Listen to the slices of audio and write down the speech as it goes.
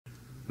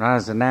When I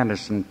was in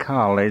Anderson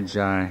College,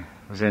 I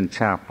was in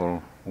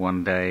chapel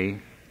one day,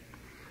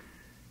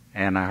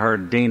 and I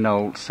heard Dean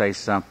Olt say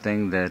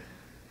something that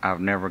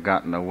I've never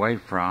gotten away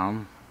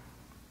from.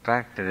 In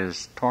fact, it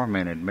has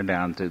tormented me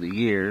down through the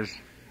years.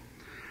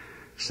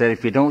 He said,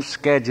 if you don't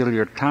schedule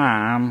your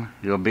time,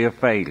 you'll be a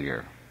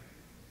failure.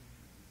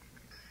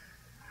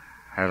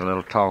 I had a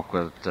little talk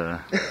with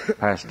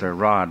Pastor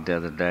Rod the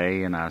other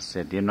day, and I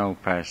said, you know,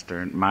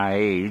 Pastor, at my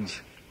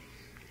age,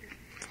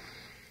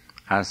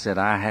 I said,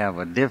 I have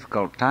a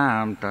difficult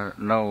time to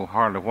know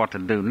hardly what to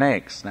do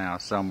next. Now,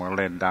 some are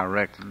led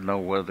directly to know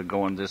whether to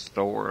go in this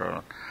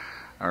store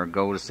or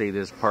go to see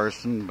this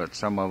person, but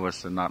some of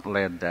us are not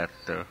led that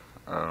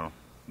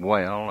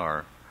well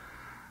or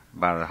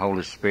by the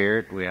Holy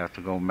Spirit. We have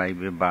to go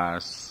maybe by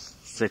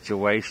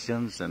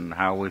situations and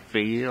how we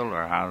feel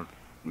or how,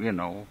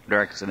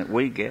 direction that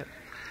we get.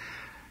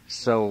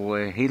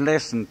 So he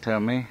listened to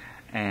me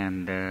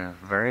and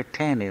very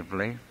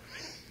attentively,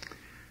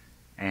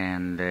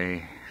 and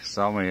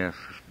saw me a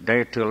day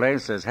or two later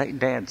and says, hey,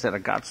 Dad, said, I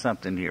got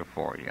something here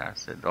for you. I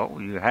said, oh,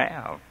 you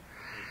have?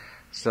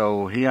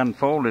 So he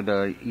unfolded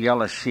a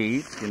yellow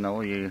sheet,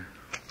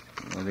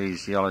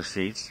 these yellow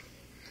sheets,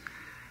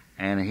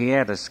 and he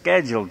had a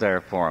schedule there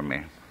for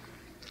me.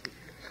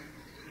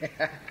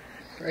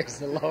 Praise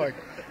the Lord.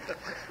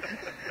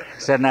 He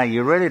said, now,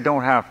 you really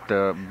don't have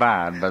to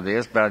abide by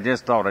this, but I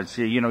just thought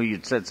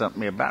you'd said something to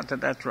me about that.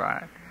 That's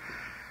right.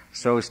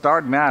 So he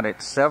started me out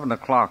at 7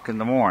 o'clock in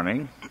the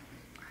morning,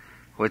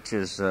 which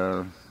is,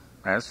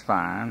 that's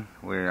fine.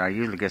 I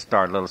usually get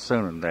started a little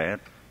sooner than that,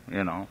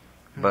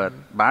 but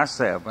by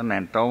 7,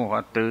 and told me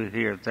what to do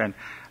here. Then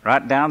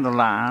right down the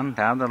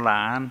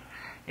line,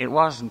 it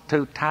wasn't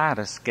too tight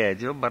a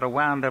schedule, but I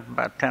wound up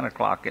about 10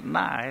 o'clock at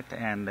night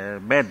and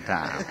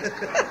bedtime.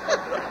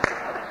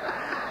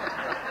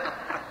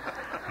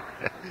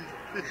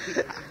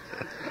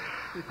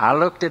 I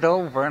looked it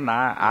over and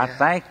I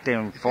thanked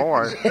him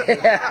for it.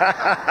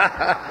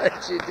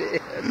 But you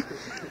did.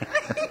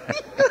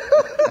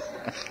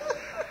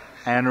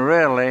 And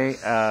really,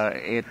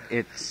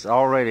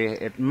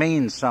 it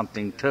means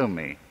something to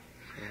me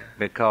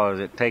because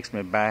it takes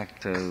me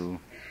back to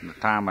the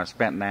time I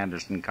spent in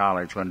Anderson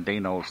College when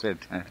Dean Olt said,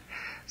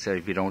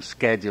 if you don't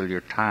schedule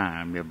your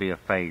time, you'll be a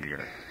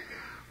failure.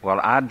 Well,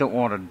 I don't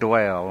want to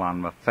dwell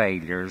on my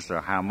failures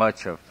or how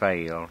much I've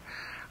failed.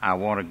 I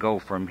want to go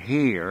from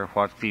here,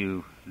 what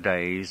few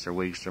days or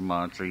weeks or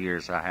months or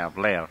years I have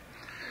left,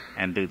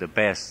 and do the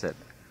best that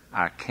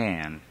I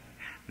can.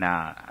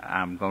 Now,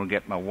 I'm going to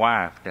get my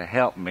wife to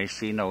help me.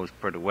 She knows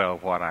pretty well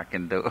what I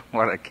can do,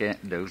 what I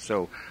can't do.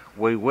 So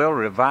we will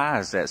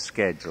revise that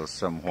schedule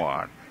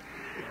somewhat.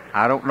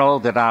 I don't know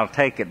that I'll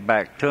take it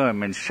back to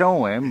him and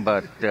show him,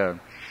 but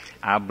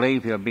I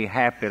believe he'll be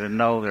happy to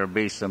know there'll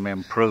be some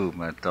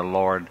improvement, the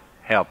Lord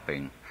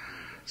helping.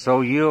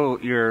 So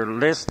you're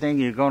listening,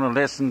 you're going to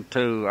listen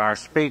to our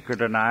speaker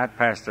tonight,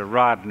 Pastor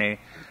Rodney,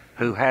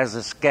 who has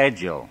a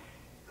schedule.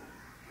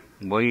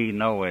 We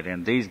know it,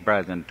 and these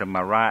brethren to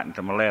my right and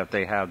to my left,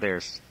 they have their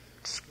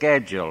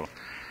schedule,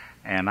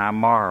 and I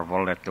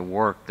marvel at the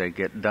work they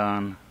get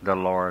done, the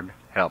Lord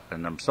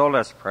helping them. So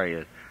let's pray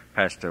as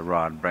Pastor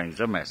Rod brings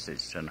a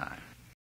message tonight.